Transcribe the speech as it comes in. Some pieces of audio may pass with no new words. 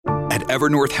At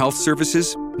Evernorth Health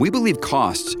Services, we believe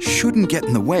costs shouldn't get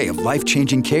in the way of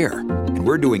life-changing care, and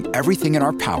we're doing everything in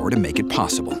our power to make it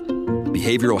possible.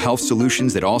 Behavioral health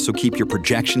solutions that also keep your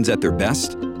projections at their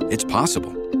best? It's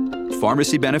possible.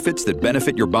 Pharmacy benefits that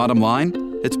benefit your bottom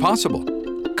line? It's possible.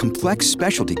 Complex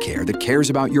specialty care that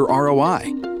cares about your ROI?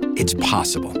 It's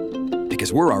possible.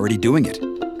 Because we're already doing it.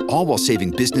 All while saving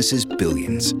businesses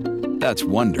billions. That's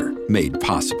Wonder made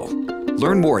possible.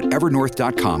 Learn more at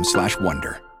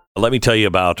evernorth.com/wonder. Let me tell you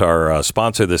about our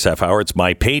sponsor this half hour. It's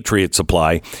My Patriot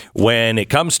Supply. When it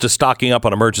comes to stocking up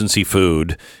on emergency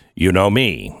food, you know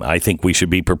me. I think we should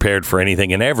be prepared for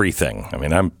anything and everything. I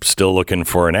mean, I'm still looking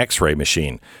for an X-ray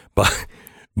machine.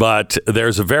 But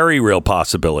there's a very real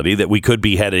possibility that we could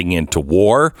be heading into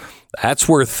war. That's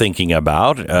worth thinking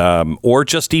about. Or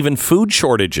just even food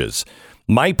shortages.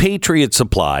 My Patriot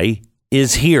Supply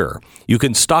is here. You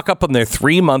can stock up on their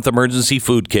 3-month emergency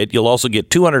food kit. You'll also get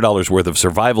 $200 worth of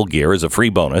survival gear as a free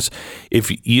bonus.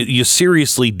 If you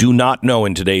seriously do not know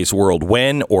in today's world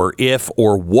when or if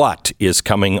or what is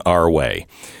coming our way.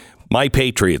 My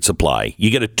Patriot Supply. You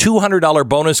get a $200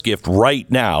 bonus gift right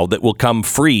now that will come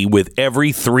free with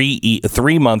every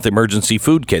 3-month emergency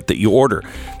food kit that you order.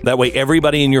 That way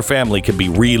everybody in your family can be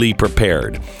really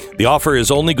prepared. The offer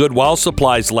is only good while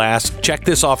supplies last. Check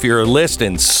this off your list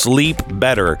and sleep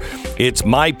better. It's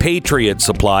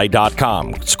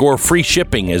mypatriotsupply.com. Score free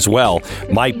shipping as well.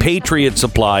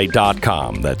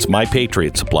 mypatriotsupply.com. That's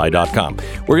mypatriotsupply.com.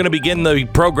 We're going to begin the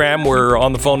program. We're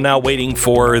on the phone now waiting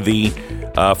for the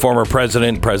former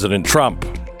President Trump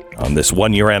on this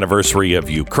 1-year anniversary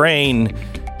of Ukraine,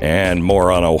 and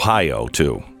more on Ohio,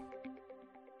 too.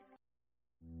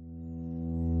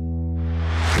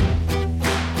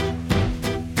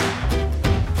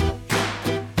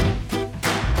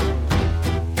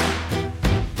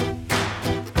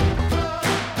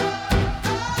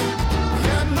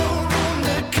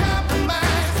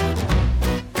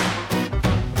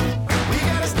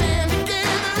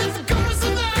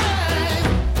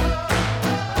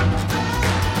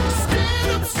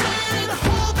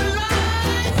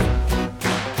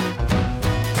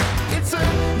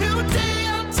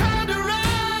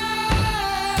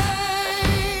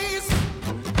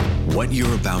 What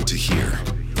you're about to hear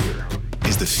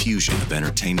is the fusion of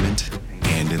entertainment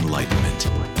and enlightenment.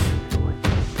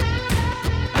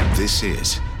 This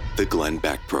is the Glenn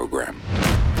Beck Program.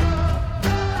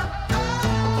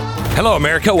 Hello,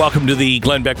 America. Welcome to the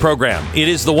Glenn Beck Program. It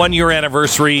is the 1-year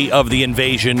anniversary of the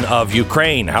invasion of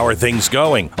Ukraine. How are things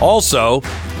going? Also,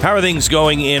 how are things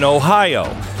going in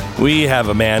Ohio? We have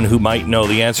a man who might know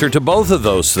the answer to both of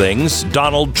those things,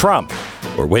 Donald Trump.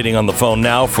 We're waiting on the phone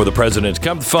now for the president to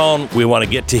come to the phone. We want to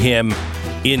get to him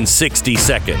in 60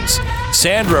 seconds.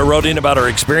 Sandra wrote in about her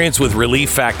experience with Relief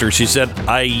Factor. She said,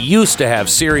 I used to have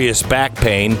serious back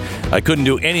pain. I couldn't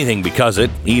do anything because it.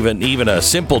 Even a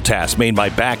simple task made my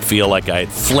back feel like I had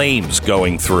flames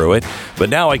going through it. But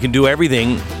now I can do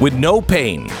everything with no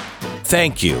pain.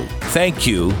 Thank you. Thank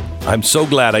you. I'm so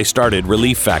glad I started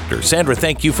Relief Factor. Sandra,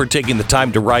 thank you for taking the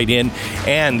time to write in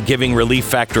and giving Relief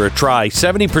Factor a try.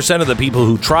 70% of the people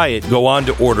who try it go on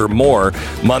to order more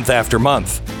month after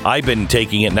month. I've been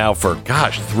taking it now for,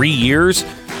 3 years.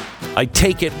 I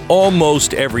take it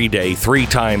almost every day, 3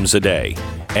 times a day.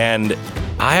 And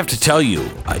I have to tell you,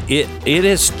 it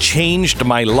has changed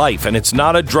my life. And it's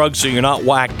not a drug, so you're not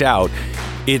whacked out.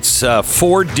 It's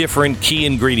 4 different key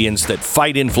ingredients that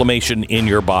fight inflammation in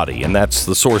your body, and that's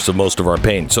the source of most of our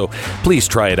pain. So please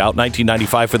try it out.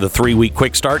 $19.95 for the 3-week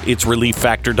quick start. It's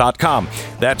ReliefFactor.com.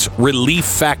 That's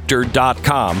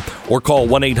ReliefFactor.com, or call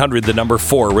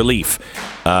 1-800-4-RELIEF.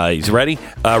 He's ready?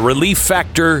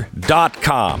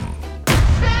 ReliefFactor.com.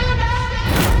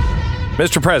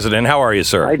 Mr. President, how are you,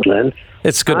 sir? Hi, Glenn.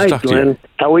 It's good to talk Glenn. to you.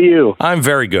 How are you? I'm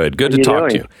very good. Good to talk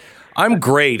to you. I'm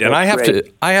great, and I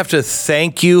have to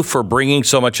thank you for bringing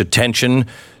so much attention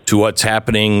to what's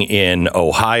happening in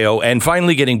Ohio, and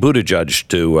finally getting Buttigieg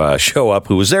to show up,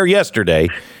 who was there yesterday,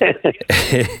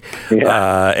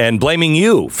 and blaming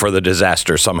you for the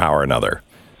disaster somehow or another.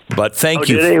 But thank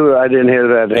you. I didn't hear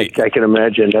that. I can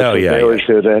imagine. They always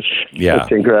do that. Yeah,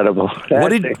 that's incredible.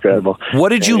 That's incredible. What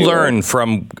did you learn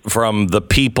from the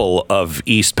people of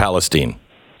East Palestine?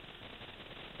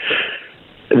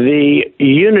 The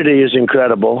unity is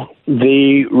incredible.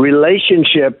 The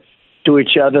relationship to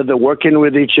each other, the working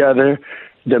with each other.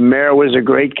 The mayor was a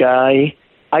great guy.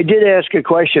 I did ask a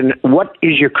question, what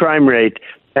is your crime rate?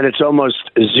 And it's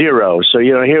almost zero. So,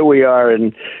 here we are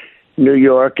in New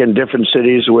York and different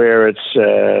cities where it's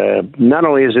not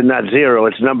only is it not zero,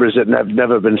 it's numbers that have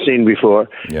never been seen before.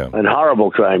 Yeah. And horrible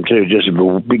crime, too, just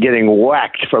be getting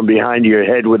whacked from behind your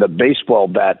head with a baseball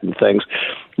bat and things.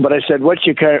 But I said, what's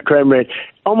your crime rate?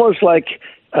 Almost like,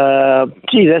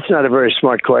 gee, that's not a very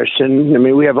smart question. I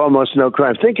mean, we have almost no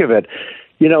crime. Think of it.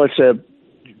 You know, it's a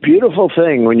beautiful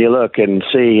thing when you look and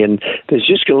see, and there's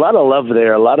just a lot of love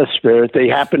there, a lot of spirit. They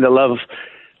happen to love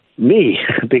me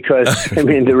because, I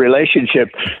mean, the relationship,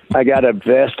 I got a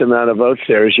vast amount of votes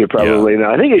there, as you probably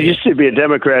know. I think it used to be a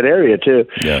Democrat area, too.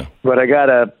 Yeah. But I got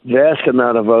a vast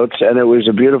amount of votes, and it was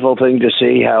a beautiful thing to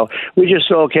see how we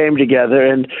just all came together.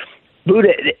 And Boot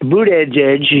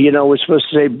Edge, you know, was supposed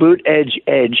to say Boot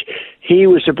Edge. He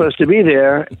was supposed to be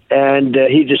there, and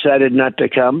he decided not to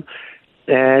come.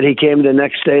 And he came the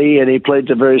next day, and he played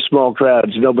to very small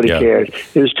crowds. Nobody cared.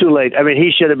 It was too late. I mean,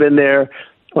 he should have been there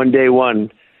on day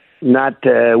one, not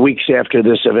weeks after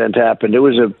this event happened. It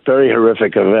was a very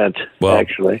horrific event,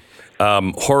 actually.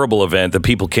 Horrible event that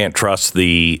people can't trust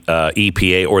the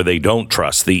EPA, or they don't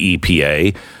trust the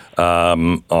EPA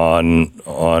on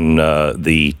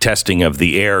the testing of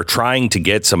the air, trying to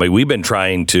get somebody. We've been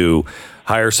trying to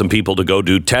hire some people to go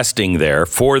do testing there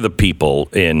for the people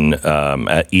in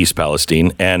East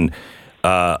Palestine, and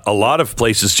a lot of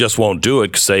places just won't do it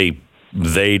because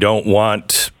they don't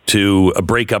want to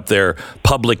break up their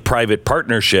public-private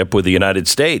partnership with the United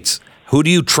States. Who do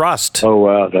you trust? Oh,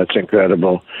 wow, that's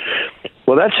incredible.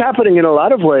 Well, that's happening in a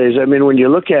lot of ways. I mean, when you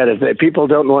look at it, people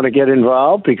don't want to get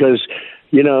involved because,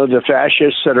 you know, the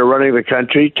fascists that are running the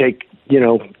country take, you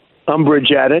know,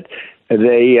 umbrage at it.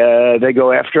 They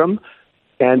go after them.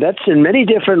 And that's in many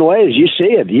different ways. You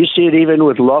see it. You see it even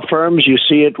with law firms. You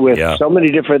see it with so many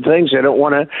different things. They don't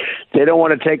want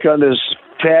to take on this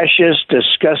fascist,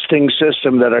 disgusting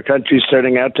system that our country's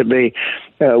turning out to be.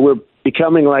 We're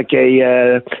becoming like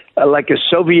a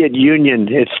Soviet Union.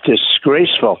 It's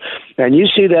disgraceful, and you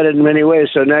see that in many ways.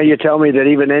 So now you tell me that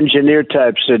even engineer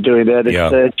types are doing that.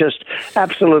 It's just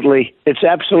absolutely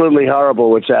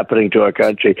horrible what's happening to our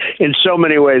country in so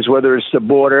many ways. Whether it's the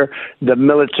border, the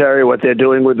military, what they're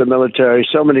doing with the military,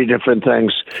 so many different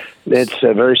things. It's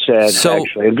very sad,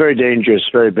 actually, and very dangerous,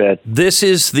 very bad. This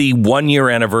is the 1-year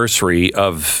anniversary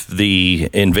of the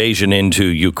invasion into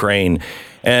Ukraine.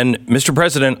 And Mr.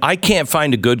 President, I can't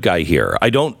find a good guy here. I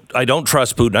don't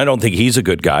trust Putin. I don't think he's a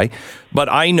good guy. But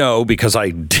I know, because I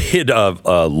did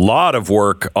a lot of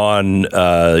work on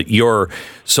your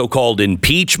so-called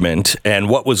impeachment and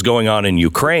what was going on in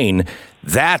Ukraine,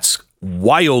 that's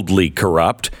wildly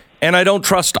corrupt. And I don't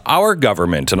trust our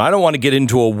government. And I don't want to get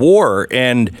into a war.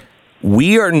 And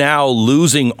we are now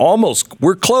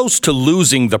we're close to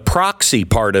losing the proxy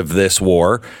part of this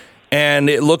war. And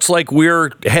it looks like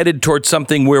we're headed towards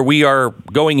something where we are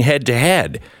going head to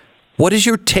head. What is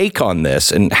your take on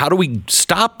this, and how do we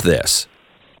stop this?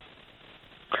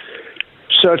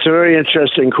 So it's a very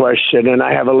interesting question, and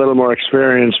I have a little more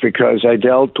experience because I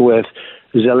dealt with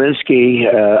Zelensky.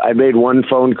 I made one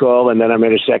phone call, and then I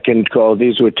made a second call.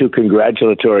 These were two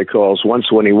congratulatory calls,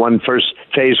 once when he won first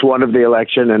phase one of the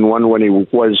election and one when he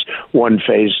won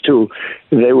phase two.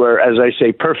 They were, as I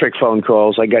say, perfect phone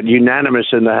calls. I got unanimous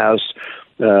in the House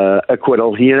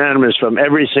acquittal, unanimous from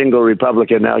every single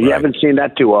Republican. Now, you haven't seen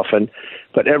that too often,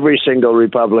 but every single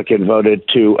Republican voted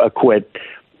to acquit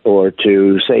or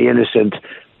to say innocent,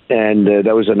 and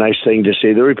that was a nice thing to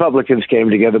see. The Republicans came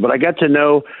together, but I got to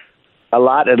know a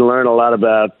lot and learn a lot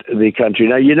about the country.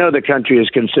 Now, you know the country is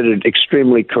considered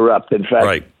extremely corrupt. In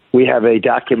fact, we have a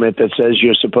document that says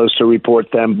you're supposed to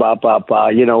report them,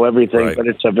 you know, everything, but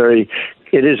it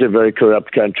is a very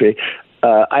corrupt country.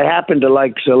 I happen to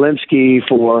like Zelensky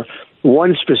for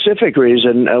one specific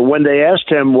reason. When they asked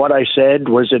him what I said,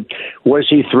 was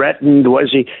he threatened?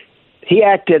 He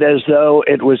acted as though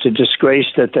it was a disgrace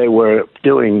that they were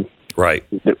doing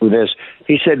this.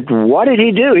 He said, what did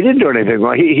he do? He didn't do anything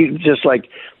wrong. He just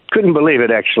couldn't believe it,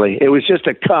 actually. It was just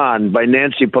a con by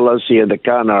Nancy Pelosi and the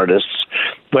con artists.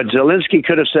 But Zelensky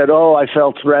could have said, oh, I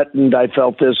felt threatened, I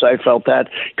felt this, I felt that.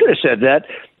 Could have said that,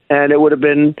 and it would have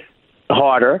been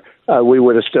harder. We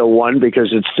would have still won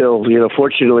because it's still, you know,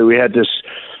 fortunately we had this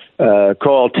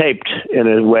call taped in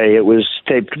a way. It was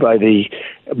taped by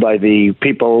the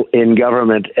people in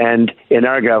government and in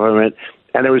our government.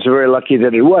 And it was very lucky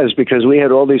that it was, because we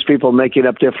had all these people making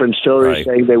up different stories,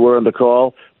 saying they were on the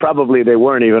call. Probably they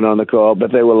weren't even on the call,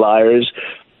 but they were liars.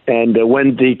 And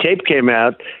when the tape came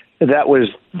out, that was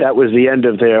the end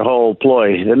of their whole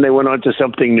ploy. Then they went on to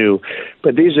something new.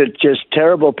 But these are just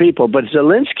terrible people. But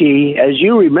Zelensky, as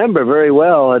you remember very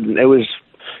well, and it was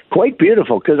quite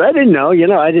beautiful, because I didn't know,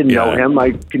 I didn't know him.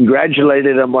 I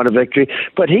congratulated him on a victory.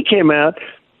 But he came out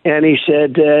And he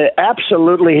said,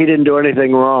 absolutely, he didn't do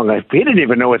anything wrong. He didn't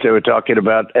even know what they were talking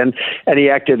about, and he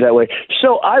acted that way.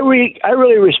 So I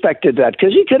really respected that,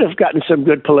 because he could have gotten some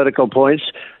good political points,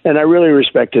 and I really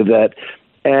respected that.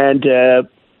 And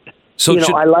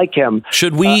I like him.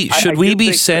 Should we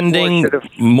be sending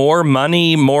more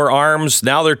money, more arms?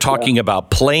 Now they're talking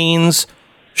about planes.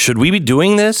 Should we be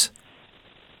doing this?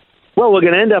 Well, we're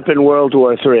going to end up in World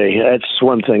War III. That's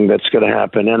one thing that's going to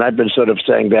happen, and I've been sort of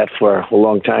saying that for a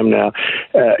long time now.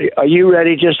 Are you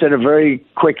ready? Just in a very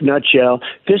quick nutshell,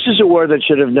 this is a war that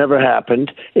should have never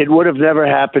happened. It would have never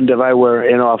happened if I were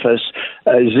in office.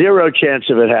 Zero chance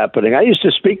of it happening. I used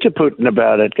to speak to Putin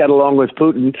about it, got along with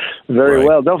Putin very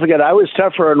well. Don't forget, I was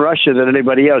tougher on Russia than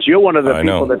anybody else. You're one of the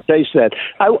people that face that.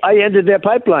 I ended their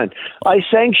pipeline. I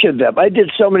sanctioned them. I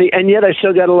did so many, and yet I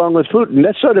still got along with Putin.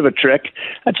 That's sort of a trick.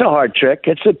 That's a hard trick.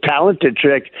 It's a talented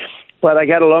trick, but I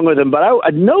got along with him. But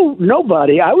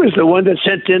nobody. I was the one that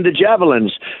sent in the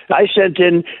javelins. I sent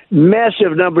in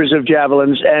massive numbers of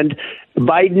javelins, and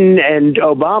Biden and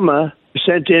Obama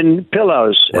sent in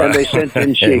pillows, and they sent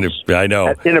in sheets. I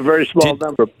know. In a very small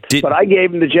number. But I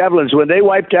gave them the javelins. When they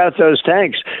wiped out those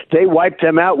tanks, they wiped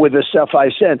them out with the stuff I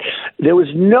sent. There was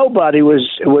nobody was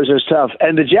as tough.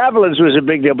 And the javelins was a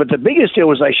big deal. But the biggest deal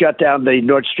was I shut down the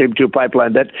Nord Stream 2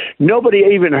 pipeline that nobody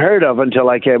even heard of until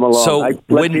I came along. So I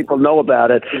let people know about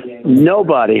it.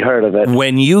 Nobody heard of it.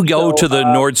 When you go to the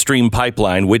Nord Stream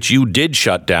pipeline, which you did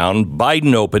shut down,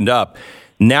 Biden opened up.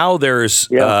 Now there's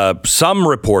some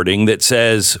reporting that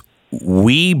says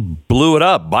we blew it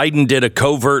up. Biden did a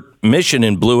covert mission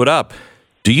and blew it up.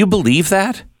 Do you believe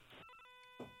that?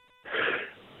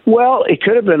 Well, it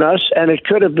could have been us, and it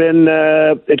could have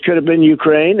been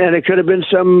Ukraine, and it could have been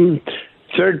some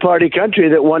third-party country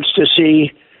that wants to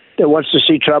see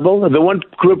trouble. The one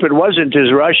group it wasn't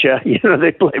is Russia.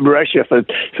 They blame Russia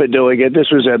for doing it. This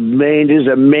is a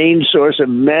main source of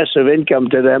massive income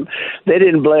to them. They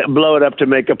didn't blow it up to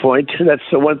make a point. That's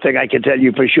the one thing I can tell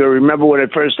you for sure. Remember when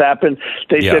it first happened?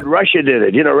 They said Russia did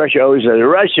it. Russia always says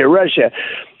Russia.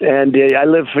 And I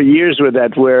lived for years with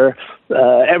that, where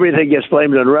everything gets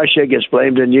blamed on Russia, gets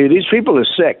blamed on you. These people are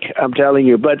sick, I'm telling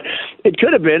you. But it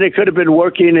could have been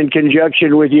working in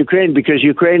conjunction with Ukraine, because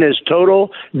Ukraine has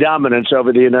total dominance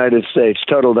over the United States,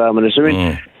 total dominance. I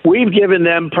mean, we've given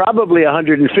them probably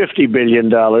 $150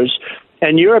 billion,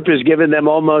 and Europe has given them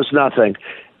almost nothing.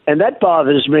 And that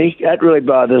bothers me. That really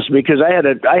bothers me, because I had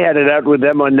it out with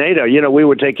them on NATO. We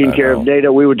were taking care of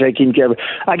NATO. We were taking care of.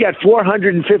 I got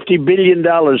 $450 billion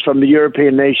from the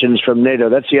European nations from NATO.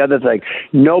 That's the other thing.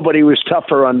 Nobody was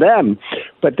tougher on them,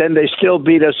 but then they still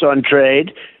beat us on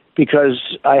trade,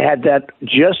 because I had that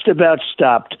just about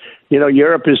stopped.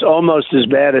 Europe is almost as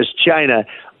bad as China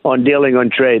on dealing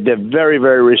on trade. They're very,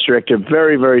 very restrictive,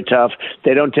 very, very tough.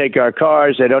 They don't take our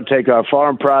cars. They don't take our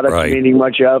farm products, meaning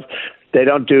much of. They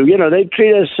don't do, they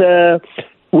treat us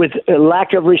with a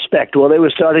lack of respect. Well, they were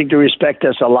starting to respect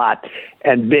us a lot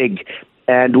and big,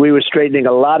 and we were straightening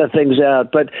a lot of things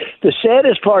out. But the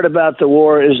saddest part about the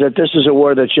war is that this is a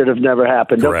war that should have never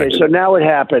happened. Correct. Okay, so now it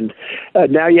happened.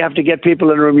 Now you have to get people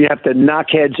in the room. You have to knock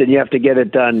heads, and you have to get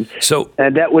it done.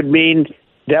 And that would mean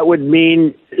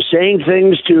saying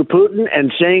things to Putin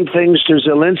and saying things to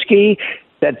Zelensky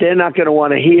that they're not going to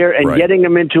want to hear, and getting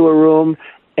them into a room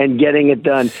and getting it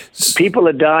done. People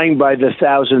are dying by the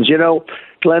thousands.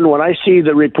 Glenn, when I see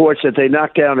the reports that they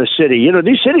knocked down a city,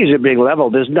 these cities are being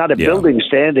leveled. There's not a building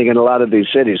standing in a lot of these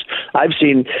cities. I've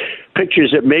seen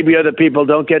pictures that maybe other people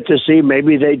don't get to see.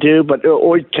 Maybe they do,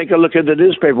 or take a look at the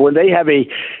newspaper. When they have a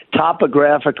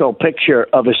topographical picture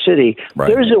of a city,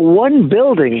 there isn't one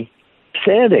building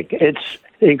standing. It's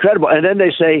incredible. And then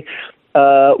they say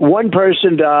one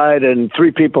person died and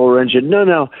 3 people were injured.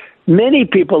 No. Many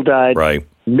people died.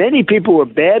 Many people were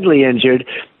badly injured,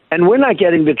 and we're not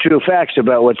getting the true facts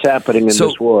about what's happening in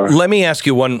this war. Let me ask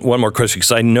you one more question,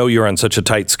 because I know you're on such a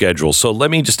tight schedule. So let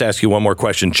me just ask you one more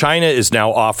question. China is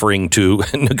now offering to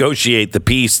negotiate the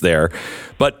peace there,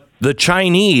 but the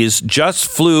Chinese just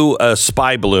flew a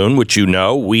spy balloon, which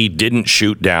we didn't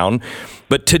shoot down.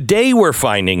 But today we're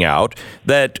finding out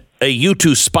that a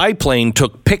U-2 spy plane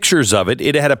took pictures of it.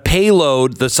 It had a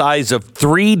payload the size of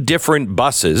 3 different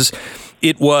buses.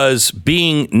 It was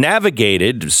being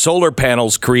navigated, solar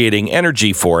panels creating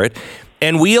energy for it,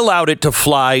 and we allowed it to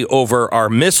fly over our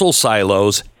missile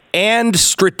silos and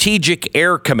strategic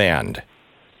air command.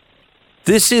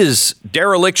 This is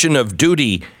dereliction of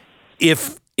duty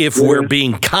if we're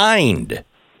being kind.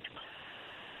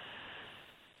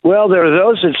 Well, there are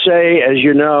those that say, as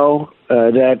you know,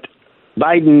 that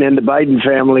Biden and the Biden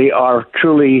family are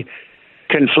truly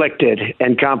conflicted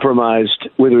and compromised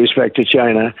with respect to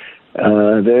China.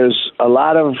 There's a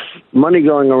lot of money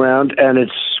going around, and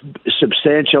it's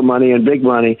substantial money and big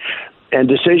money, and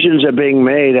decisions are being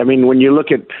made. I mean, when you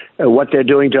look at what they're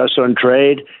doing to us on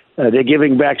trade, they're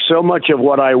giving back so much of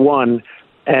what I won,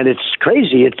 and it's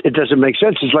crazy. It doesn't make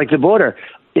sense. It's like the border.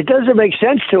 It doesn't make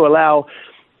sense to allow,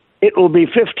 it will be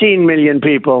 15 million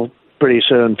people pretty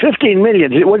soon. 15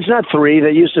 million. It's not 3.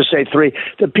 They used to say 3.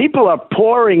 The people are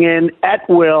pouring in at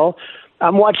will.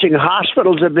 I'm watching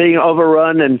hospitals are being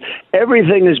overrun, and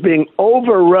everything is being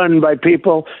overrun by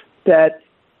people that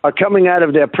are coming out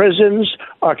of their prisons,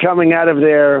 are coming out of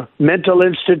their mental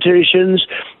institutions.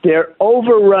 They're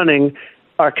overrunning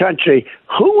our country.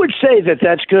 Who would say that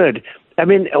that's good? I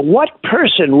mean, what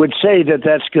person would say that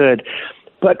that's good?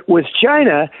 But with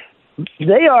China,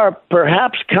 they are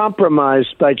perhaps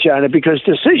compromised by China because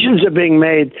decisions are being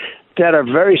made that are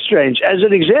very strange. As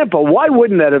an example, why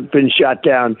wouldn't that have been shot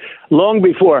down long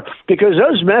before? Because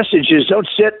those messages don't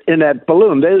sit in that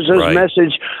balloon. Those Right.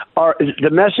 the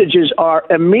messages are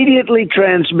immediately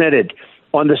transmitted.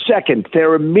 On the second,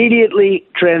 they're immediately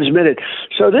transmitted.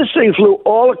 So this thing flew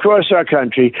all across our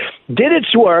country, did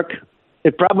its work.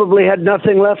 It probably had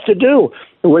nothing left to do.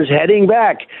 It was heading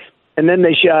back, and then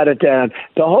they shot it down.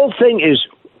 The whole thing is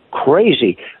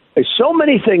crazy. So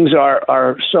many things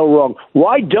are so wrong.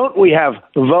 Why don't we have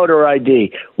voter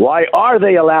ID? Why are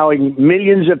they allowing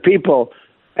millions of people,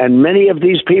 and many of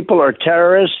these people are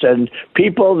terrorists and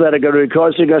people that are going to be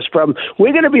causing us problems?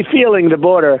 We're going to be feeling the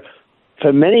border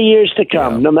for many years to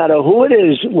come. Yeah. No matter who it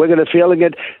is, we're going to feel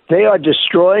it. They are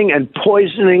destroying and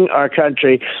poisoning our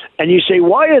country. And you say,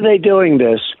 why are they doing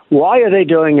this? Why are they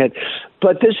doing it?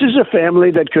 But this is a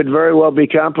family that could very well be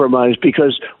compromised,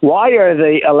 because why are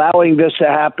they allowing this to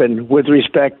happen with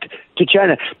respect to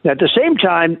China? At the same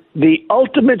time, the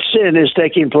ultimate sin is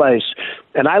taking place.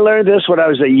 And I learned this when I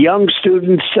was a young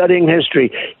student studying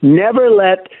history. Never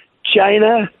let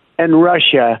China and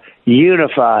Russia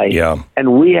unify. Yeah.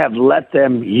 And we have let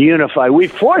them unify. We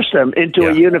forced them into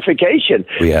a unification.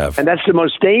 We have. And that's the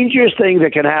most dangerous thing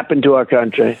that can happen to our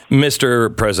country.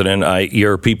 Mr. President,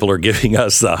 your people are giving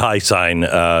us the high sign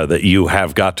that you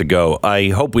have got to go. I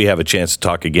hope we have a chance to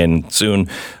talk again soon.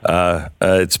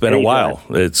 It's been a while.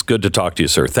 It's good to talk to you,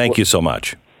 sir. Thank you so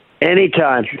much.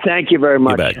 Anytime. Thank you very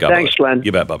much. You bet. God Thanks, bless. Glenn.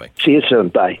 You bet. Bye-bye. See you soon.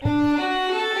 Bye.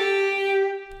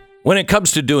 When it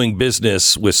comes to doing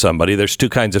business with somebody, there's two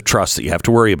kinds of trust that you have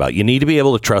to worry about. You need to be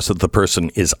able to trust that the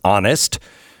person is honest,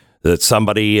 that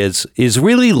somebody is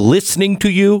really listening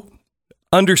to you,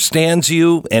 understands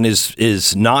you, and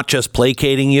is not just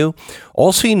placating you.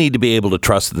 Also, you need to be able to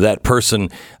trust that person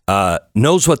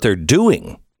knows what they're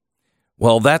doing.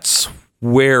 Well, that's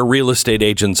where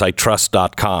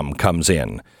realestateagentsitrust.com comes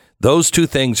in. Those two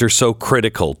things are so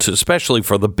critical, especially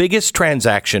for the biggest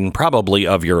transaction probably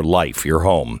of your life, your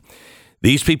home.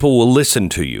 These people will listen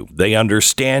to you. They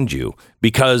understand you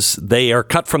because they are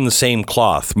cut from the same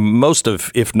cloth. Most of,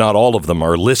 if not all of them,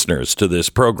 are listeners to this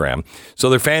program.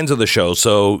 So they're fans of the show.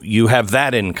 So you have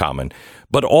that in common.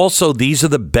 But also, these are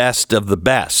the best of the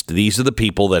best. These are the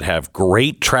people that have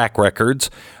great track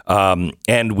records,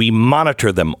 and we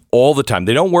monitor them all the time.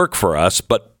 They don't work for us,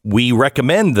 but we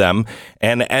recommend them,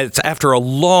 and it's after a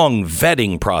long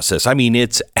vetting process. I mean,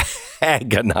 it's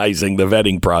agonizing, the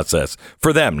vetting process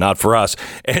for them, not for us.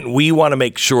 And we want to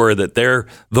make sure that they're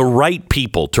the right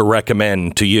people to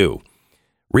recommend to you.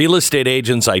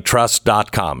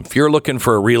 realestateagentsitrust.com. If you're looking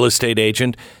for a real estate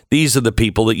agent, these are the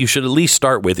people that you should at least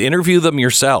start with. Interview them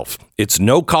yourself. It's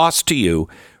no cost to you.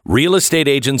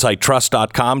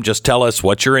 realestateagentsitrust.com. Just tell us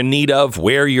what you're in need of,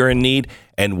 where you're in need,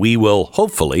 and we will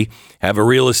hopefully have a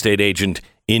real estate agent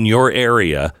in your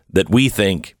area that we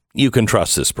think you can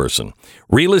trust this person.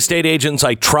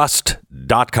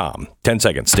 realestateagentsitrust.com. 10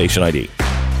 seconds, station ID.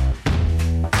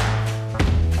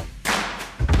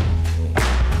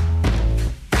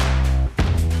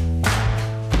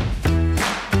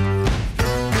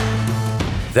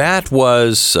 That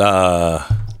was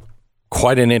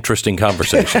quite an interesting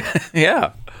conversation.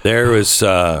 Yeah. There was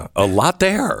a lot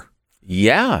there.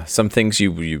 Yeah. Some things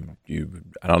you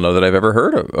I don't know that I've ever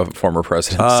heard of a former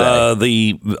president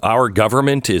say. Our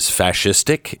government is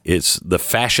fascistic. It's the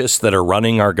fascists that are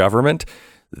running our government.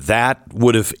 That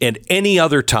would have, at any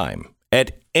other time,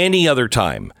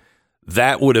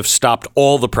 that would have stopped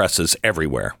all the presses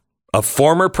everywhere. A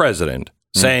former president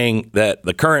saying that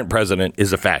the current president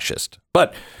is a fascist.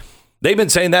 But they've been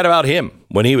saying that about him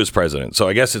when he was president. So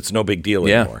I guess it's no big deal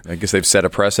anymore. I guess they've set a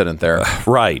precedent there.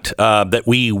 Right. That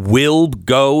we will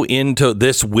go into,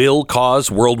 this will cause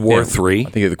World War III. I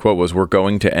think the quote was, "We're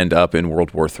going to end up in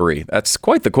World War III." That's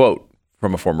quite the quote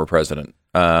from a former president.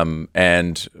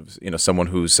 And, you know, someone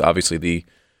who's obviously the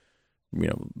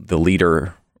the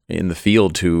leader in the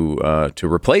field to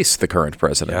replace the current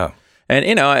president. Yeah.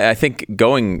 And I think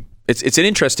it's an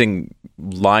interesting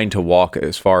line to walk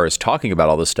as far as talking about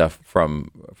all this stuff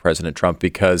from President Trump,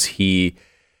 because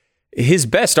his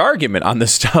best argument on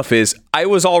this stuff is, I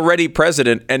was already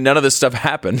president and none of this stuff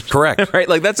happened. Correct. Right?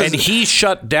 Like and he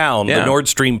shut down the Nord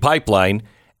Stream pipeline,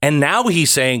 and now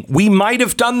he's saying we might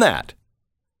have done that.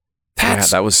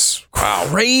 That was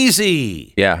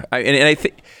crazy. Yeah. And I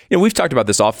think, we've talked about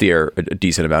this off the air a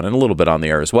decent amount and a little bit on the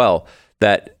air as well,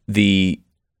 that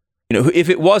if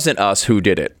it wasn't us, who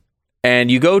did it? And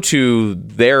you go to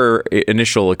their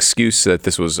initial excuse that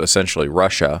this was essentially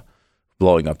Russia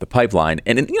blowing up the pipeline,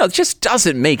 and it just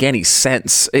doesn't make any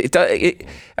sense. It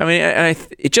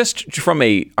just from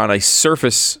on a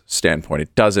surface standpoint,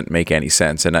 it doesn't make any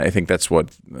sense, and I think that's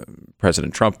what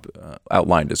President Trump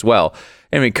outlined as well.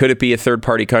 I mean, could it be a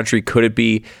third-party country? Could it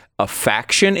be a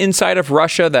faction inside of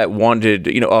Russia that wanted,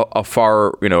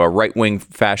 a right-wing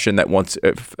faction that wants,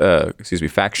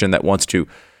 faction that wants to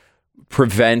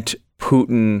prevent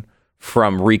Putin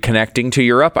from reconnecting to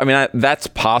Europe? I mean, that's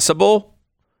possible.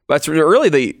 That's really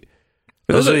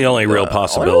those are the only real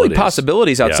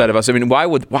possibilities outside of us. I mean, why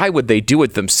would they do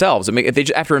it themselves? I mean,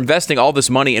 if after investing all this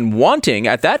money and wanting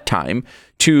at that time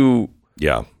to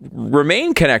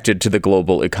remain connected to the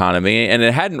global economy, and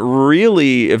it hadn't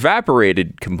really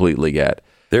evaporated completely yet.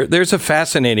 There's a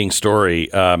fascinating story.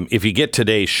 If you get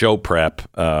today's show prep,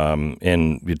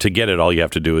 and to get it, all you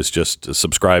have to do is just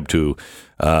subscribe to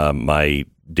my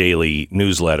daily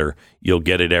newsletter. You'll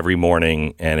get it every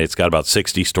morning, and it's got about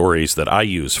 60 stories that I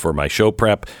use for my show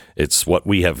prep. It's what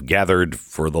we have gathered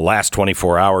for the last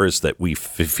 24 hours that we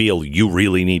feel you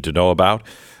really need to know about.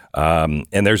 And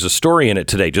there's a story in it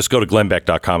today. Just go to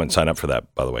glennbeck.com and sign up for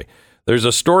that, by the way. There's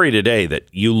a story today that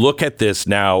you look at this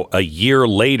now a year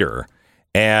later,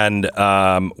 and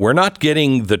we're not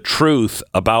getting the truth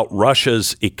about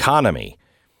Russia's economy.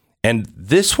 And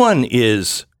this one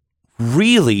is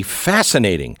really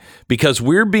fascinating, because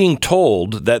we're being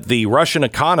told that the Russian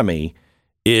economy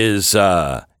is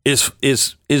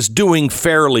doing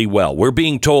fairly well. We're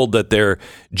being told that their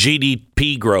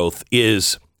GDP growth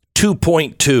is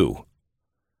 2.2.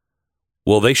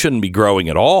 Well, they shouldn't be growing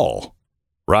at all,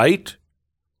 right?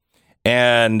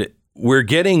 And we're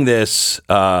getting this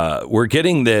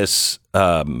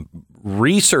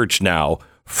research now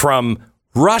from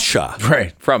Russia.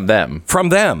 Right, from them.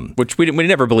 Which we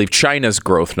never believed China's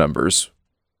growth numbers.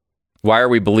 Why are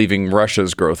we believing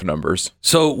Russia's growth numbers?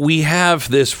 So we have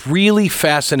this really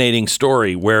fascinating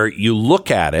story where you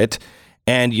look at it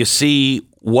and you see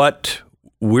what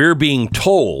we're being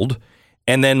told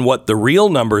and then what the real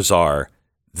numbers are.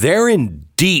 They're in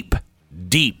deep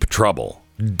trouble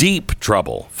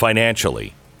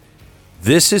financially.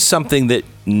 This is something that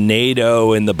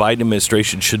NATO and the Biden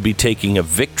administration should be taking a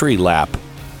victory lap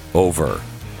over.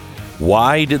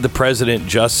 Why did the president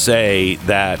just say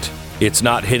that it's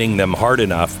not hitting them hard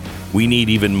enough? We need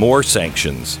even more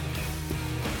sanctions.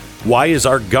 Why is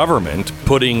our government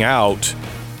putting out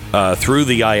through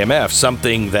the IMF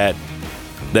something that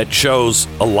shows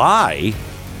a lie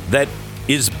that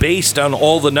is based on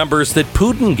all the numbers that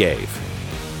Putin gave?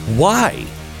 Why?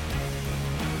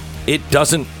 It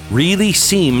doesn't really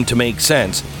seem to make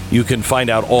sense. You can find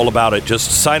out all about it.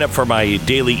 Just sign up for my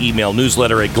daily email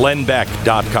newsletter at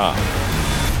glennbeck.com.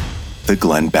 The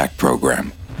Glenn Beck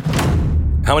Program.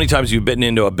 How many times have you bitten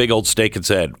into a big old steak and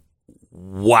said,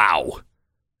 wow,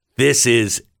 this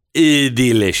is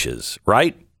delicious,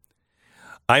 right?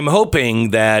 I'm hoping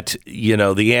that,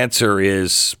 the answer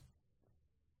is,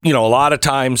 a lot of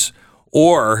times,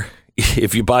 or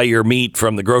if you buy your meat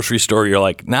from the grocery store, you're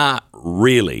like, not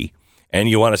really, and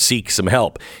you want to seek some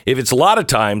help. If it's a lot of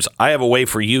times, I have a way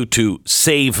for you to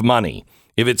save money.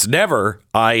 If it's never,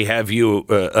 I have you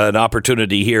an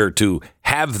opportunity here to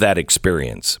have that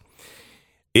experience.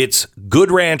 It's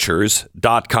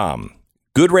goodranchers.com.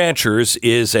 Good Ranchers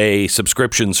is a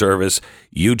subscription service.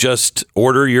 You just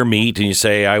order your meat and you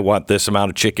say, I want this amount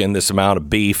of chicken, this amount of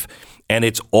beef, and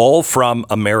it's all from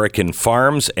American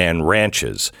farms and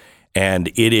ranches. And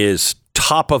it is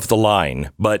top of the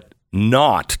line, but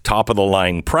not top of the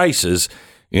line prices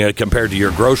compared to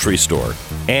your grocery store.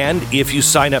 And if you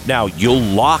sign up now, you'll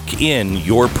lock in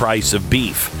your price of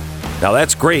beef. Now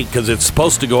that's great because it's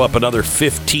supposed to go up another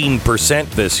 15%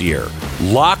 this year.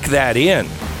 Lock that in.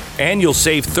 And you'll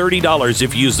save $30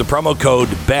 if you use the promo code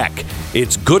BECK.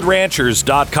 It's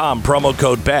goodranchers.com, promo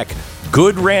code BECK.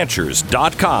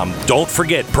 Goodranchers.com. Don't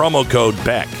forget promo code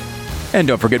BECK. And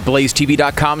don't forget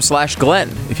blazetv.com/Glenn.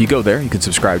 If you go there, you can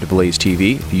subscribe to Blaze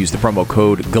TV. If you use the promo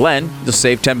code Glenn, you'll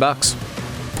save $10.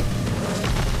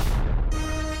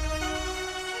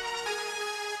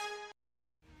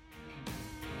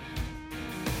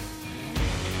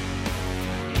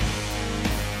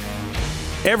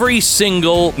 Every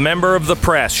single member of the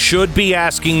press should be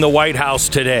asking the White House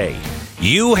today.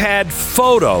 You had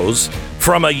photos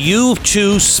from a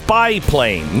U-2 spy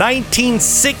plane,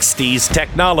 1960s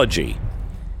technology.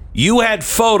 You had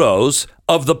photos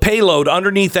of the payload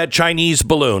underneath that Chinese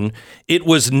balloon. It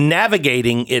was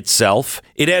navigating itself.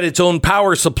 It had its own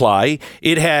power supply.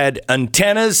 It had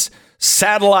antennas,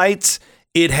 satellites.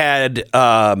 It had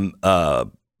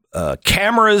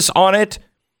cameras on it.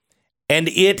 And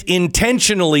it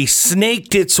intentionally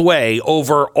snaked its way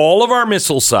over all of our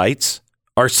missile sites,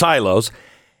 our silos,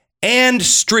 and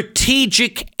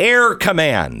strategic air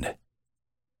command.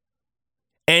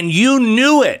 And you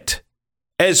knew it.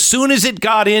 As soon as it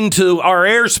got into our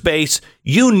airspace,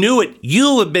 you knew it.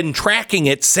 You have been tracking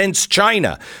it since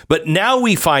China. But now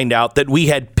we find out that we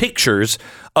had pictures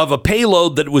of a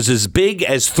payload that was as big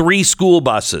as 3 school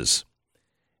buses.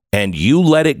 And you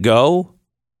let it go?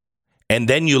 And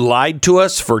then you lied to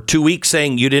us for 2 weeks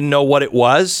saying you didn't know what it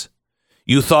was?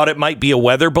 You thought it might be a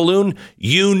weather balloon?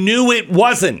 You knew it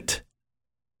wasn't.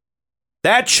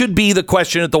 That should be the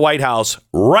question at the White House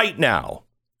right now.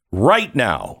 Right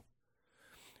now.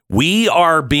 We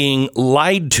are being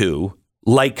lied to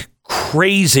like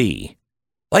crazy.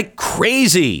 Like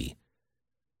crazy.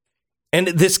 And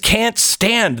this can't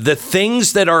stand. The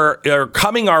things that are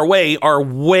coming our way are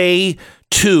way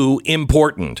too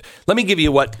important. Let me give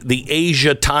you what the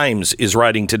Asia Times is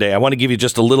writing today. I want to give you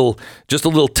just a little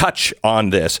touch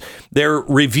on this. They're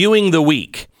reviewing the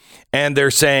week, and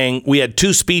they're saying we had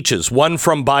 2 speeches, one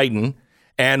from Biden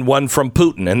and one from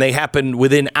Putin, and they happened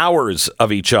within hours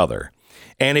of each other.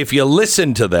 And if you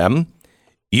listen to them,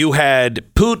 you had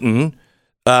you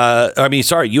had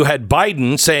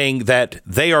Biden saying that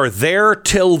they are there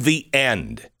till the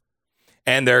end.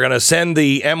 And they're going to send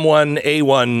the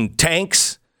M1A1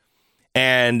 tanks,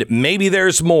 and maybe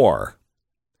there's more.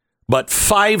 But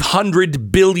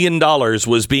 $500 billion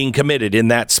was being committed in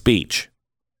that speech.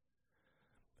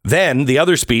 Then the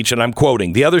other speech, and I'm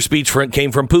quoting, the other speech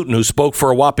came from Putin, who spoke for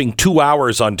a whopping 2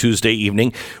 hours on Tuesday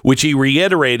evening, which he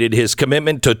reiterated his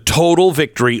commitment to total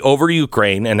victory over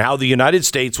Ukraine and how the United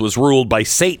States was ruled by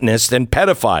Satanists and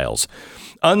pedophiles.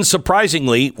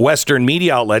 Unsurprisingly, Western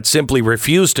media outlets simply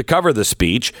refused to cover the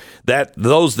speech.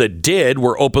 Those that did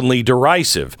were openly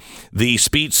derisive. The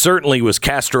speech certainly was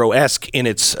Castro-esque in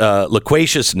its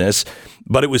loquaciousness,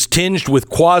 but it was tinged with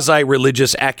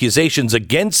quasi-religious accusations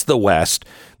against the West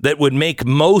that would make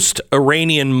most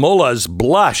Iranian mullahs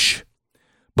blush.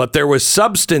 But there was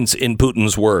substance in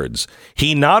Putin's words.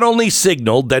 He not only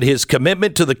signaled that his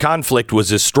commitment to the conflict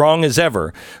was as strong as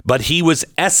ever, but he was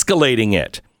escalating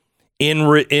it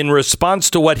in response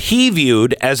to what he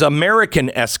viewed as American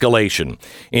escalation.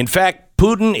 In fact,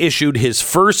 Putin issued his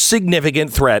first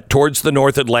significant threat towards the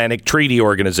North Atlantic Treaty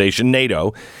Organization,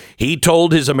 NATO. He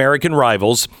told his American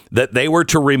rivals that they were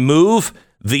to remove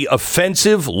the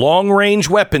offensive long-range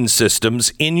weapon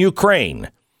systems in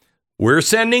Ukraine. We're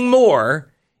sending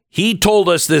more. He told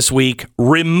us this week,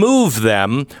 remove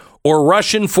them, or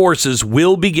Russian forces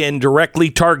will begin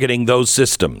directly targeting those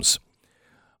systems.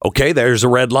 Okay, there's a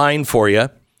red line for you.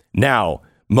 Now,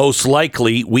 most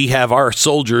likely, we have our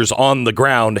soldiers on the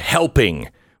ground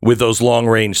helping with those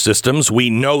long-range systems.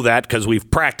 We know that because we've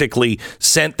practically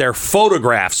sent their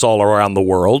photographs all around the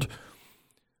world.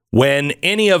 When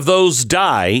any of those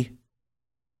die,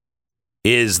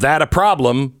 is that a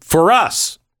problem for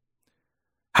us?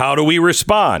 How do we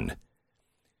respond?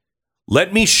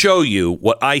 Let me show you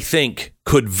what I think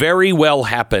could very well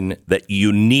happen that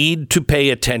you need to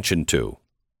pay attention to.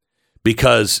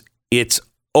 Because it's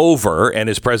over, and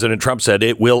as President Trump said,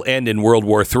 it will end in World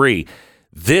War III.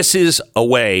 This is a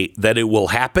way that it will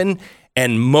happen,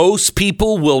 and most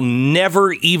people will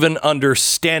never even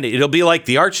understand it. It'll be like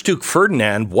the Archduke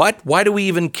Ferdinand. What? Why do we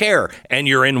even care? And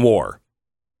you're in war.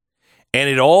 And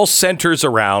it all centers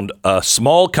around a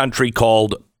small country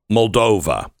called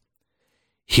Moldova.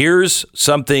 Here's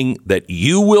something that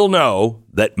you will know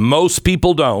that most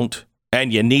people don't.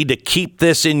 And you need to keep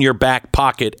this in your back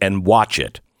pocket and watch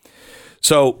it.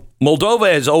 So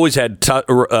Moldova has always had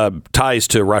ties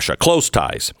to Russia, close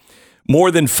ties.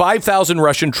 More than 5,000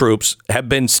 Russian troops have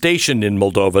been stationed in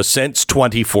Moldova since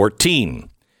 2014.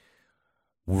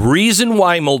 Reason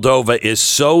why Moldova is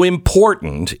so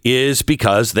important is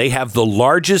because they have the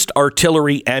largest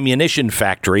artillery ammunition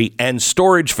factory and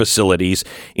storage facilities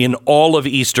in all of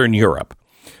Eastern Europe.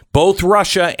 Both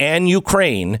Russia and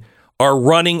Ukraine are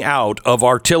running out of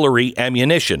artillery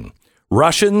ammunition.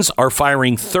 Russians are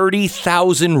firing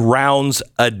 30,000 rounds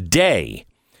a day.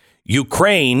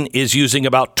 Ukraine is using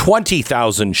about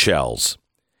 20,000 shells.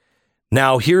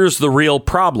 Now, here's the real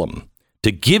problem.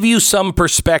 To give you some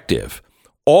perspective,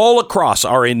 all across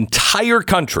our entire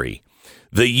country,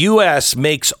 the U.S.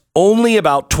 makes only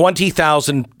about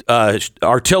 20,000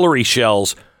 artillery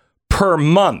shells per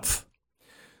month.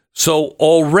 So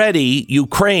already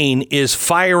Ukraine is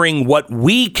firing what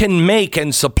we can make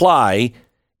and supply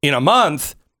in a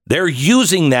month. They're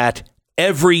using that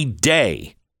every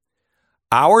day.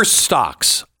 Our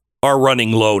stocks are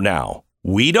running low now.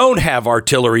 We don't have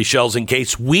artillery shells in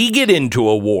case we get into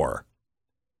a war.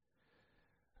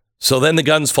 So then the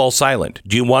guns fall silent.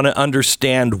 Do you want to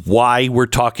understand why we're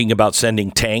talking about sending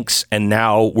tanks and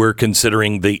now we're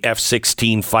considering the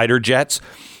F-16 fighter jets?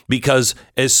 Because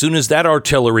as soon as that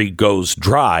artillery goes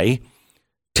dry,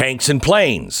 tanks and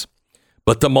planes.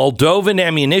 But the Moldovan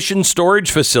ammunition storage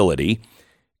facility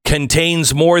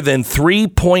contains more than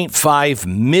 3.5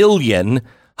 million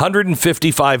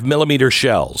 155 millimeter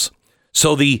shells.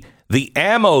 So the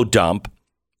ammo dump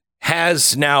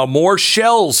has now more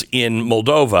shells in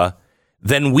Moldova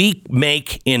than we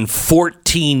make in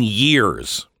 14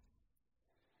 years.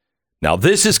 Now,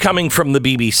 this is coming from the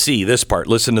BBC, this part.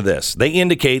 Listen to this. They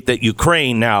indicate that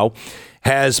Ukraine now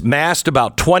has massed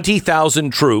about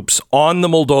 20,000 troops on the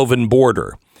Moldovan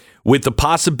border with the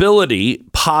possibility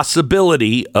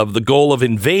of the goal of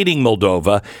invading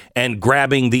Moldova and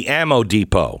grabbing the ammo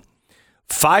depot.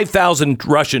 5,000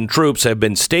 Russian troops have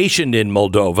been stationed in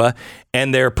Moldova,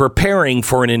 and they're preparing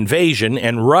for an invasion.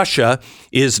 And Russia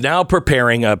is now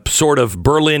preparing a sort of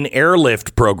Berlin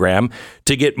airlift program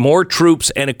to get more troops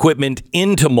and equipment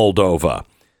into Moldova.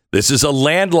 This is a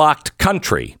landlocked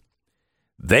country.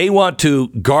 They want to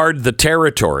guard the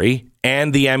territory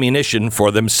and the ammunition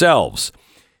for themselves.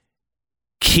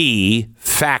 Key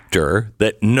factor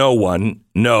that no one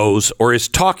knows or is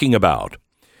talking about.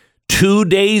 2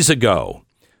 days ago,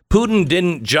 Putin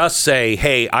didn't just say,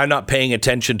 hey, I'm not paying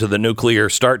attention to the nuclear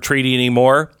START treaty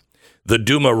anymore. The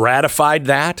Duma ratified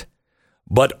that.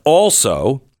 But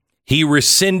also, he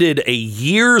rescinded a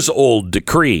years-old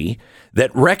decree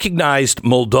that recognized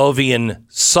Moldovan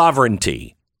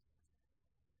sovereignty.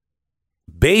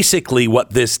 Basically, what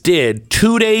this did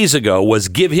 2 days ago was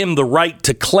give him the right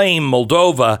to claim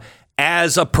Moldova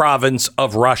as a province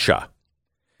of Russia.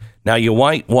 Now, you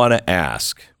might want to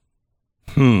ask,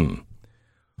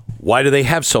 why do they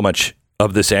have so much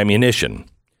of this ammunition?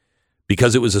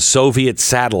 Because it was a Soviet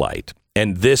satellite,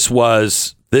 and this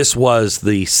was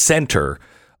the center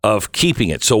of keeping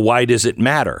it. So why does it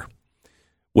matter?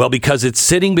 Well, because it's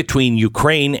sitting between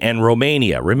Ukraine and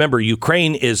Romania. Remember,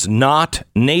 Ukraine is not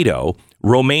NATO.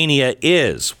 Romania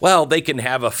is. Well, they can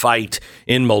have a fight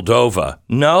in Moldova.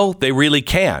 No, they really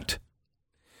can't.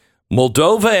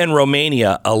 Moldova and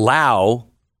Romania allow,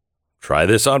 try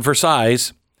this on for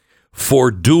size, for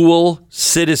dual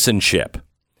citizenship.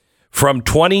 From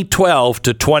 2012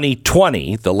 to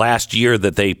 2020, the last year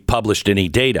that they published any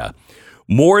data,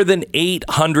 more than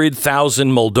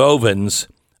 800,000 Moldovans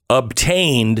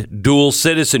obtained dual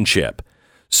citizenship.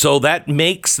 So that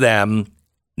makes them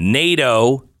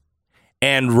NATO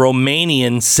and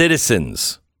Romanian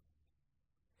citizens.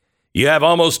 You have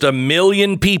almost 1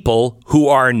 million people who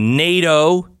are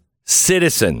NATO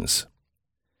citizens.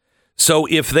 So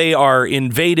if they are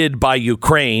invaded by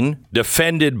Ukraine,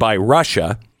 defended by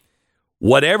Russia,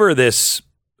 whatever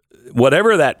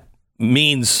that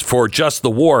means for just the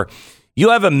war, you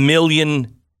have 1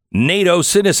 million NATO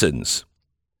citizens.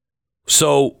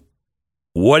 So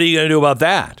what are you going to do about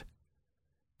that?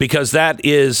 Because that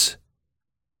is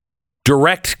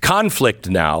direct conflict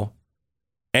now,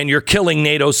 and you're killing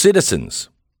NATO citizens.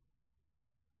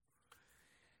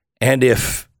 And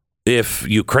if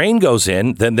Ukraine goes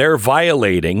in, then they're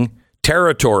violating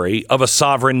territory of a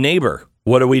sovereign neighbor.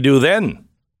 What do we do then?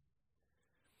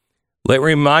 Let me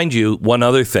remind you one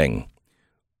other thing.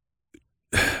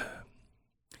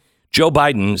 Joe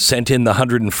Biden sent in the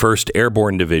 101st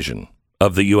Airborne Division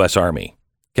of the U.S. Army.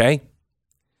 Okay?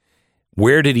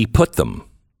 Where did he put them?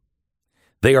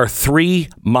 They are 3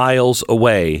 miles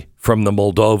away from the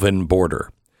Moldovan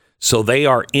border. So they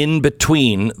are in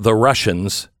between the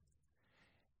Russians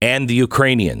and the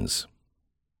Ukrainians.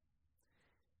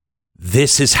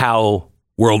 This is how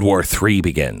World War III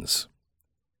begins.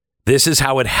 This is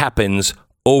how it happens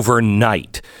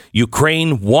overnight.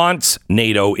 Ukraine wants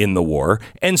NATO in the war,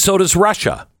 and so does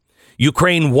Russia.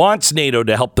 Ukraine wants NATO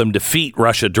to help them defeat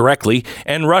Russia directly,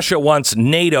 and Russia wants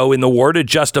NATO in the war to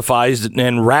justify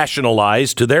and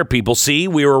rationalize to their people, see,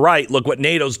 we were right, look what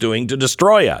NATO's doing to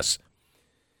destroy us.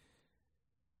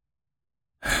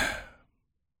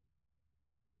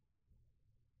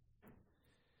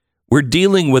 We're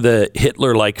dealing with a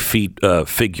Hitler-like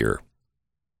figure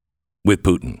with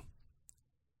Putin.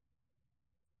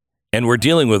 And we're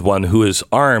dealing with one who is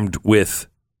armed with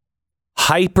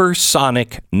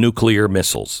hypersonic nuclear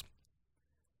missiles.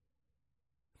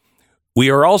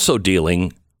 We are also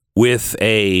dealing with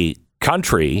a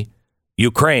country,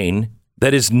 Ukraine,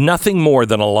 that is nothing more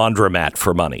than a laundromat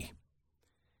for money.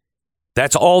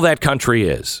 That's all that country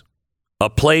is. A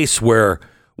place where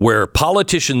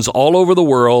politicians all over the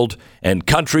world and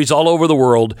countries all over the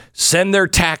world send their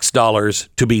tax dollars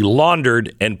to be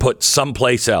laundered and put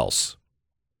someplace else.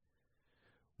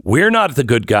 We're not the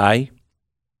good guy.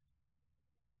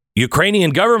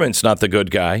 Ukrainian government's not the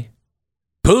good guy.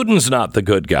 Putin's not the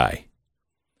good guy.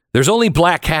 There's only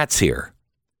black hats here.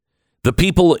 The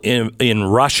people in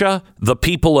Russia, the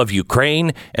people of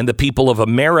Ukraine, and the people of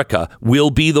America will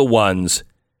be the ones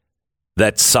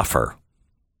that suffer.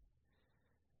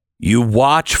 You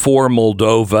watch for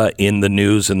Moldova in the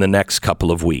news in the next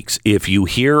couple of weeks. If you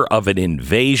hear of an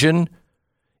invasion,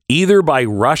 either by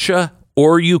Russia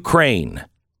or Ukraine,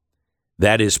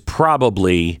 that is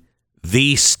probably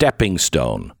the stepping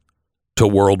stone to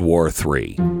World War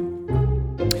III.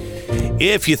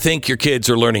 If you think your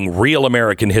kids are learning real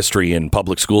American history in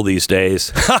public school these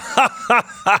days,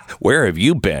 where have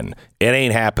you been? It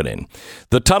ain't happening.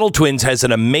 The Tuttle Twins has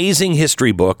an amazing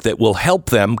history book that will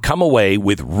help them come away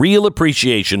with real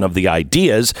appreciation of the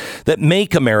ideas that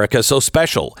make America so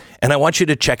special. And I want you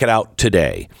to check it out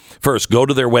today. First, go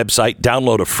to their website,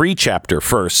 download a free chapter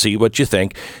first, see what you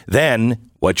think,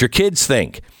 then what your kids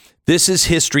think. This is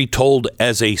history told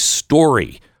as a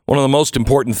story. One of the most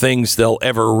important things they'll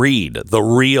ever read, the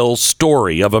real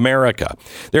story of America.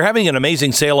 They're having an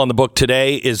amazing sale on the book.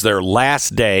 Today is their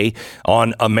last day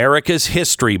on America's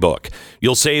History Book.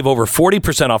 You'll save over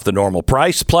 40% off the normal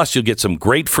price, plus you'll get some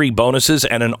great free bonuses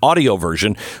and an audio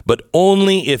version, but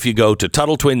only if you go to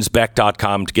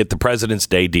TuttleTwinsBeck.com to get the President's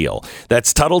Day deal.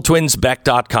 That's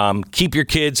TuttleTwinsBeck.com. Keep your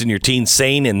kids and your teens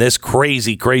sane in this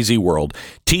crazy, crazy world.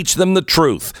 Teach them the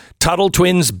truth.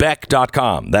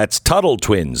 TuttleTwinsBeck.com. That's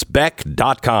TuttleTwinsBeck.com.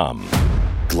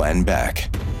 Glenn Beck.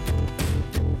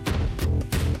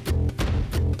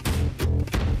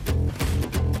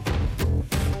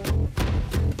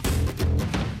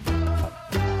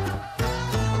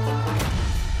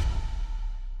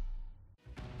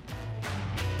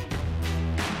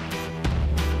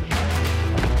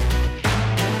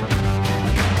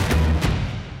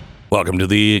 Welcome to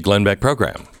the Glenn Beck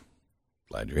program.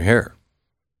 Glad you're here.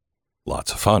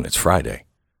 Lots of fun. It's Friday.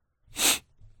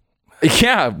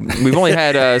 Yeah, we've only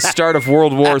had a start of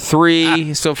World War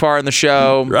III so far in the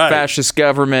show. Right. Fascist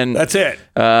government. That's it.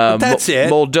 That's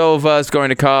it. Moldova is going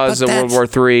to cause a World War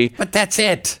III. But that's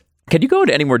it. Can you go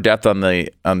into any more depth on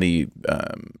the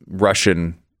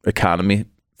Russian economy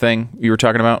thing you were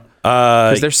talking about?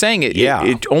 Because they're saying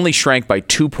it only shrank by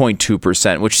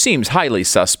 2.2%, which seems highly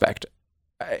suspect.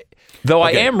 Though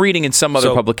I am reading in some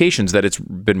other publications that it's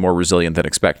been more resilient than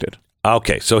expected.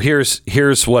 Okay, so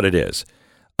here's what it is.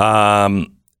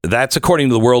 That's according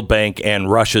to the World Bank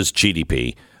and Russia's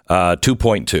GDP,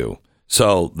 2.2.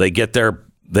 So they get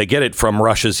it from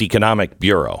Russia's Economic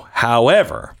Bureau.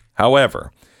 However,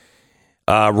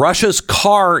 Russia's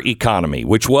car economy,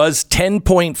 which was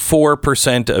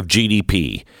 10.4% of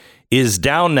GDP, is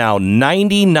down now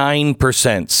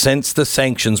 99% since the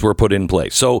sanctions were put in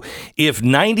place. So if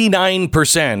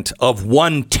 99% of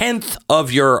 1/10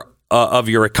 of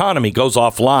your economy goes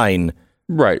offline,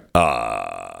 right?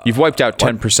 You've wiped out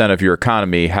 10% of your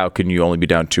economy. How can you only be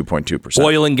down 2.2%?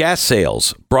 Oil and gas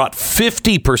sales brought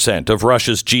 50% of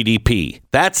Russia's GDP.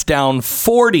 That's down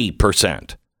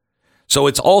 40%. So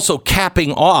it's also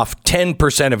capping off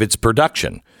 10% of its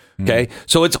production. Okay,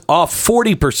 so it's off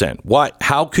 40%. Why?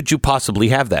 How could you possibly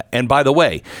have that? And by the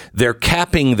way, they're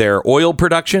capping their oil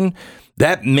production.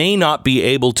 That may not be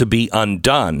able to be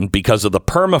undone because of the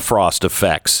permafrost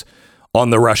effects on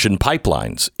the Russian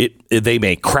pipelines. They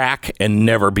may crack and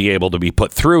never be able to be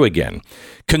put through again.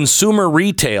 Consumer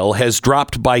retail has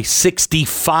dropped by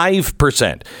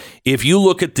 65%. If you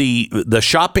look at the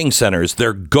shopping centers,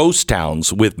 they're ghost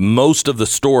towns with most of the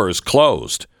stores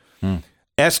closed.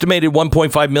 Estimated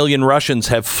 1.5 million Russians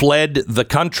have fled the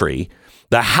country.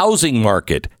 The housing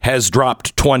market has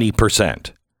dropped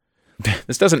 20%.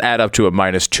 This doesn't add up to a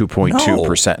minus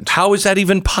 2.2%. No. How is that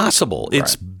even possible? Right.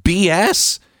 It's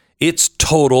BS. It's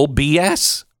total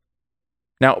BS.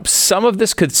 Now,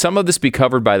 could some of this be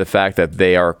covered by the fact that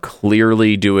they are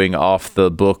clearly doing off the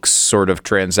books sort of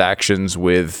transactions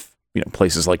with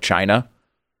places like China?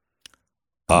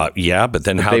 Yeah, but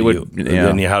then how do you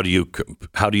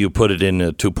put it in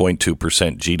a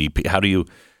 2.2% GDP? How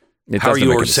are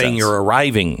you saying you're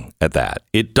arriving at that?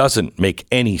 It doesn't make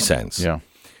any sense. Yeah.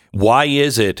 Why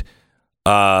is it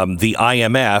the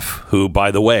IMF, who,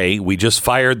 by the way, we just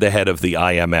fired the head of the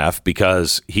IMF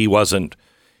because he wasn't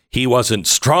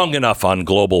strong enough on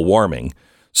global warming.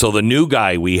 So the new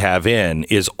guy we have in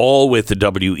is all with the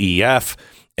WEF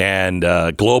and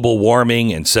global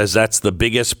warming and says that's the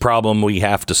biggest problem we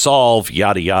have to solve,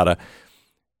 yada, yada.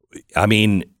 I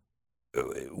mean,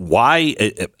 why?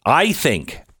 I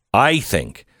think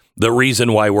the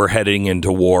reason why we're heading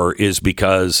into war is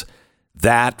because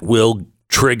that will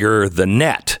trigger the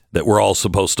net that we're all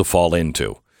supposed to fall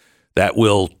into. That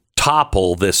will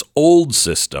topple this old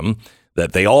system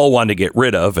that they all want to get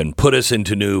rid of and put us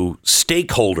into new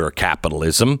stakeholder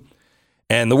capitalism,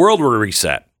 and the world will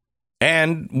reset.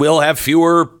 And we'll have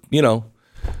fewer,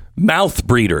 mouth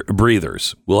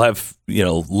breathers. We'll have,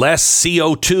 less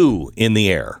CO2 in the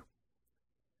air.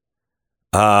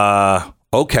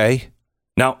 Okay.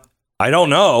 Now, I don't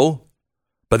know,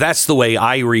 but that's the way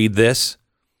I read this.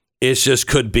 It just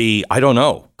could be, I don't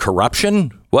know,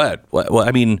 corruption? What?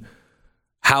 I mean,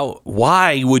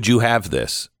 why would you have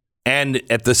this? And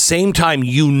at the same time,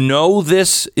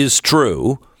 this is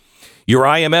true. Your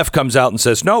IMF comes out and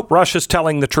says, nope, Russia's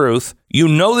telling the truth. You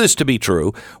know this to be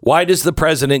true. Why does the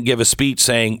president give a speech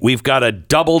saying we've got to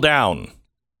double down?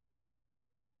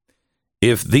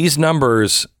 If these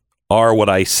numbers are what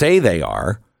I say they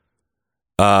are,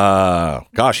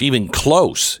 even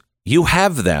close, you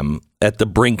have them at the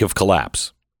brink of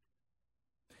collapse.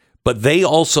 But they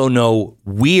also know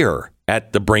we're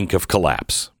at the brink of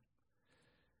collapse.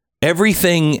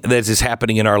 Everything that is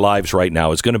happening in our lives right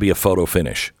now is going to be a photo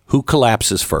finish. Who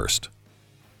collapses first?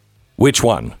 Which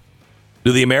one?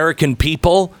 Do the American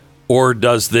people, or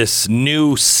does this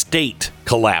new state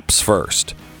collapse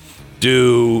first?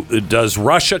 Does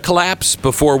Russia collapse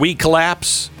before we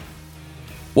collapse?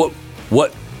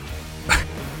 What?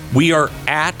 We are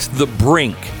at the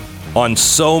brink on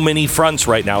so many fronts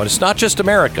right now. And it's not just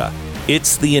America.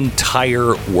 It's the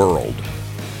entire world.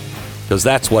 Because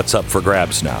that's what's up for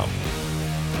grabs now.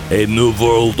 A new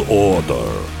world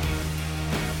order.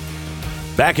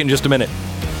 Back in just a minute.